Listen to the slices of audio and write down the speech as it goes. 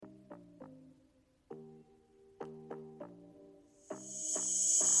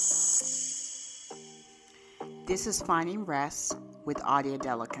This is Finding Rest with Adia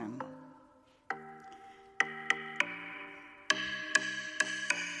Delican.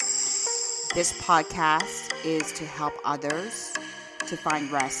 This podcast is to help others to find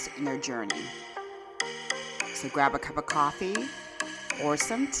rest in their journey. So grab a cup of coffee or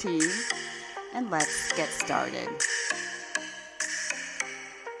some tea and let's get started.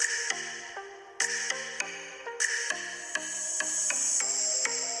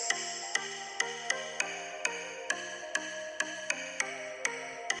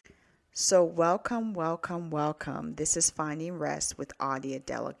 So welcome. This is Finding Rest with Adia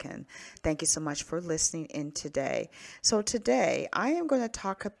Delican. Thank you so much for listening in today. So today I am going to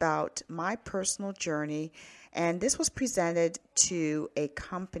talk about my personal journey, and this was presented to a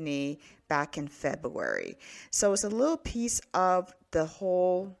company back in February. So it's a little piece of the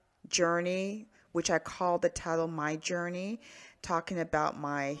whole journey, which I call the title My Journey, talking about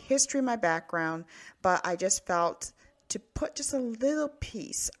my history, my background, but I just felt to put just a little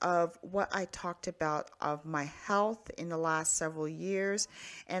piece of what I talked about of my health in the last several years,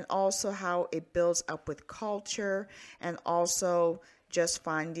 and also how it builds up with culture, and also just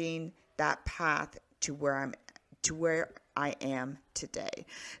finding that path to where I am today.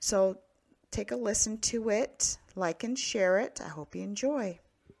 So take a listen to it, like and share it. I hope you enjoy.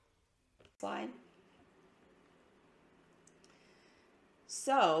 Slide.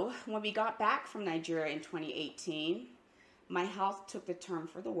 So when we got back from Nigeria in 2018, my health took the turn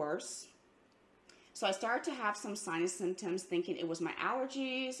for the worse. So I started to have some sinus symptoms, thinking it was my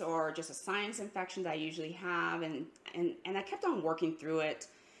allergies or just a sinus infection that I usually have. And I kept on working through it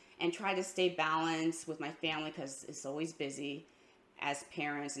and tried to stay balanced with my family because it's always busy as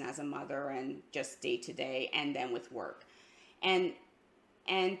parents and as a mother and just day to day, and then with work. And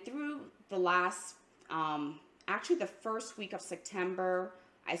through the last, actually the first week of September,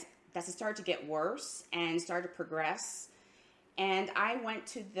 that started to get worse and started to progress. And I went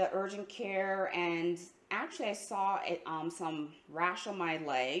to the urgent care, and actually I saw some rash on my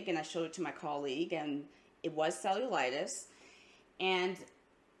leg, and I showed it to my colleague, and it was cellulitis. And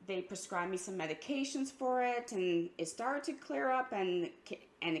they prescribed me some medications for it, and it started to clear up, and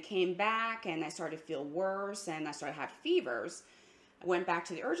it came back, and I started to feel worse, and I started to have fevers. I went back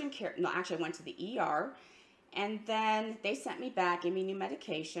to the urgent care. No, actually I went to the ER, and then they sent me back, gave me new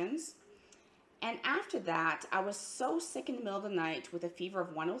medications. And after that, I was so sick in the middle of the night with a fever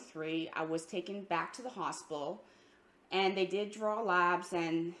of 103. I was taken back to the hospital, and they did draw labs,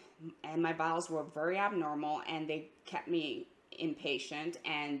 and my vitals were very abnormal, and they kept me inpatient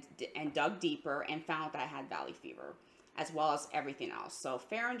and dug deeper and found that I had valley fever, as well as everything else. So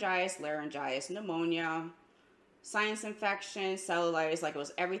pharyngitis, laryngitis, pneumonia, sinus infection, cellulitis, like it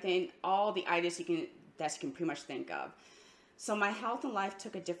was everything, all the itis that you can pretty much think of. So my health and life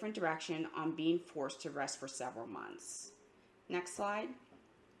took a different direction on being forced to rest for several months. Next slide.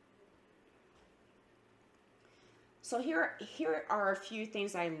 So here are a few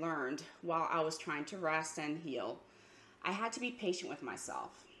things I learned while I was trying to rest and heal. I had to be patient with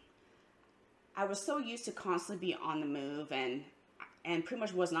myself. I was so used to constantly be on the move and pretty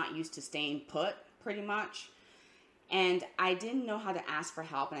much was not used to staying put, pretty much. And I didn't know how to ask for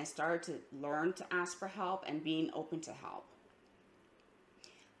help, and I started to learn to ask for help and being open to help.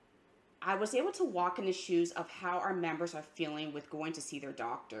 I was able to walk in the shoes of how our members are feeling with going to see their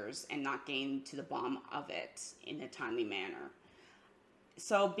doctors and not getting to the bottom of it in a timely manner.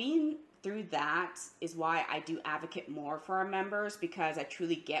 So being through that is why I do advocate more for our members, because I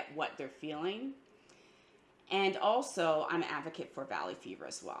truly get what they're feeling. And also I'm an advocate for valley fever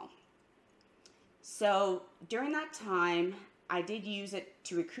as well. So during that time, I did use it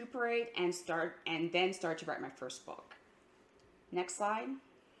to recuperate and then start to write my first book. Next slide.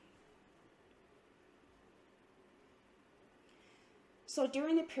 So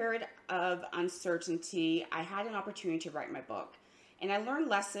during the period of uncertainty, I had an opportunity to write my book, and I learned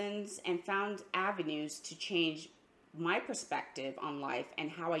lessons and found avenues to change my perspective on life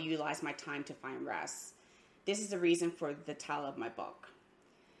and how I utilize my time to find rest. This is the reason for the title of my book.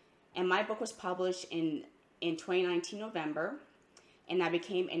 And my book was published in 2019 November, and I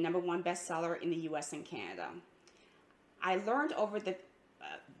became a #1 bestseller in the US and Canada. I learned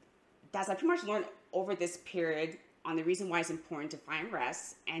as I pretty much learned over this period on the reason why it's important to find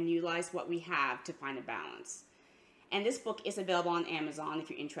rest and utilize what we have to find a balance. And this book is available on Amazon if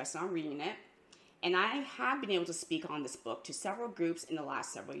you're interested in reading it. And I have been able to speak on this book to several groups in the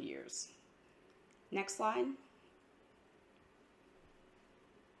last several years. Next slide.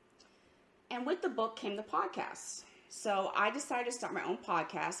 And with the book came the podcast. So I decided to start my own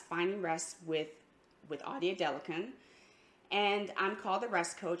podcast, Finding Rest with Adia Delican. And I'm called the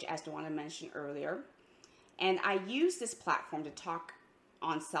Rest Coach, as Dewana mentioned earlier. And I use this platform to talk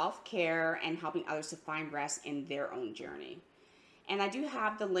on self-care and helping others to find rest in their own journey. And I do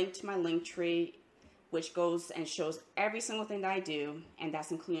have the link to my Linktree, which goes and shows every single thing that I do, and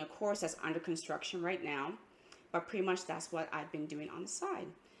that's including a course that's under construction right now. But pretty much that's what I've been doing on the side.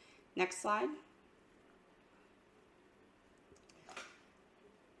 Next slide.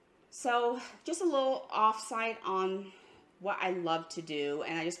 So just a little offside on what I love to do,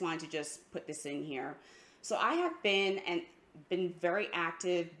 and I just wanted to just put this in here. So I have been very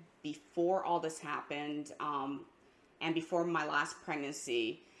active before all this happened, and before my last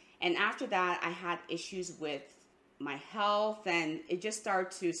pregnancy. And after that, I had issues with my health, and it just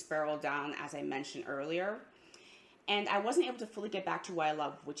started to spiral down, as I mentioned earlier. And I wasn't able to fully get back to what I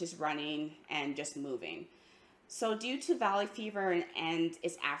love, which is running and just moving. So due to valley fever and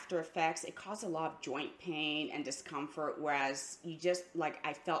its after effects, it caused a lot of joint pain and discomfort, whereas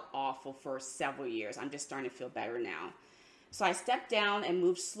I felt awful for several years. I'm just starting to feel better now. So I stepped down and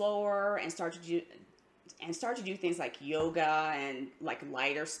moved slower and started to do things like yoga and like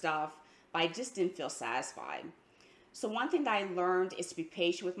lighter stuff, but I just didn't feel satisfied. So one thing that I learned is to be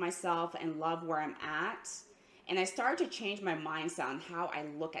patient with myself and love where I'm at. And I started to change my mindset on how I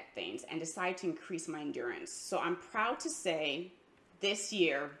look at things and decided to increase my endurance. So I'm proud to say this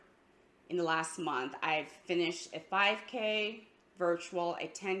year, in the last month, I've finished a 5K virtual, a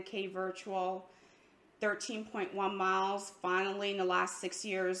 10K virtual, 13.1 miles. Finally, in the last 6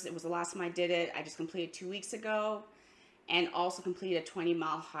 years, it was the last time I did it. I just completed 2 weeks ago, and also completed a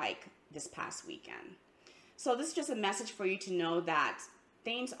 20-mile hike this past weekend. So this is just a message for you to know that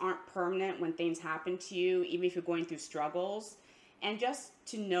things aren't permanent when things happen to you, even if you're going through struggles. And just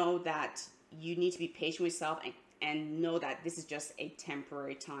to know that you need to be patient with yourself and know that this is just a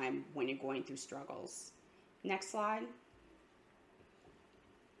temporary time when you're going through struggles. Next slide.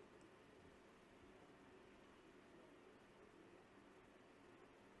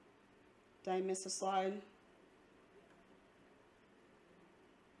 Did I miss a slide?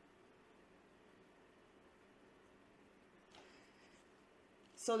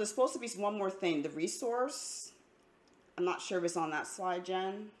 So there's supposed to be one more thing, the resource. I'm not sure if it's on that slide,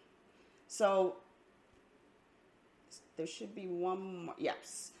 Jen. So there should be one more,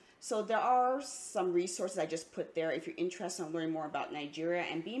 yes. So there are some resources I just put there if you're interested in learning more about Nigeria.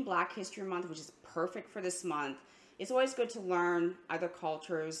 And being Black History Month, which is perfect for this month, it's always good to learn other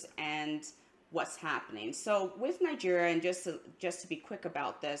cultures and what's happening. So with Nigeria, and just to be quick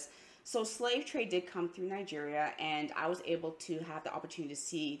about this, so slave trade did come through Nigeria, and I was able to have the opportunity to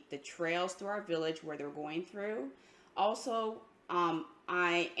see the trails through our village where they're going through. Also,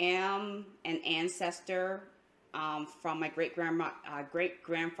 I am an ancestor from my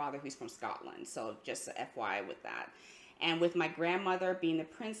great-grandfather who's from Scotland, so just a FYI with that. And with my grandmother being the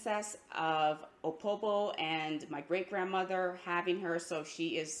princess of Opobo and my great-grandmother having her, so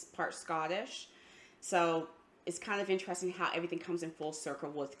she is part Scottish. So it's kind of interesting how everything comes in full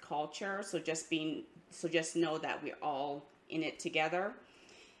circle with culture. So just know that we're all in it together.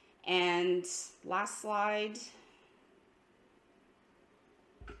 And last slide.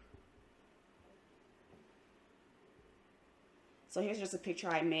 So here's just a picture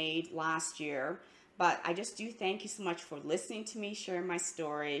I made last year. But I just do thank you so much for listening to me, sharing my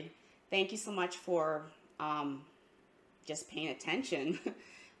story. Thank you so much for just paying attention.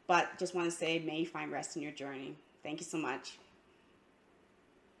 But just want to say, may you find rest in your journey. Thank you so much.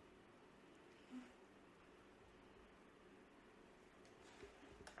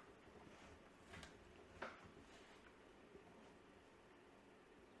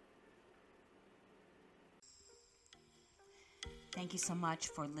 Thank you so much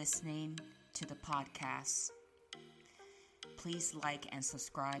for listening to the podcast. Please like and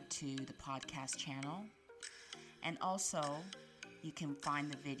subscribe to the podcast channel. And also, you can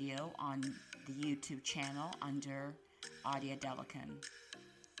find the video on the YouTube channel under Adia Delican.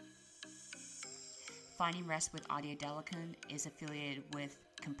 Finding Rest with Adia Delican is affiliated with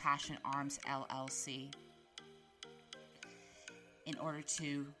Compassion Arms LLC. In order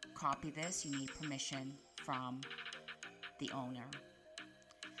to copy this, you need permission from the owner.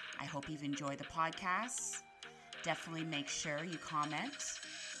 I hope you've enjoyed the podcast. Definitely make sure you comment,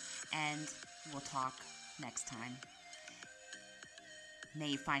 and we'll talk next time.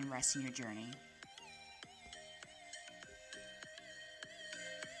 May you find rest in your journey.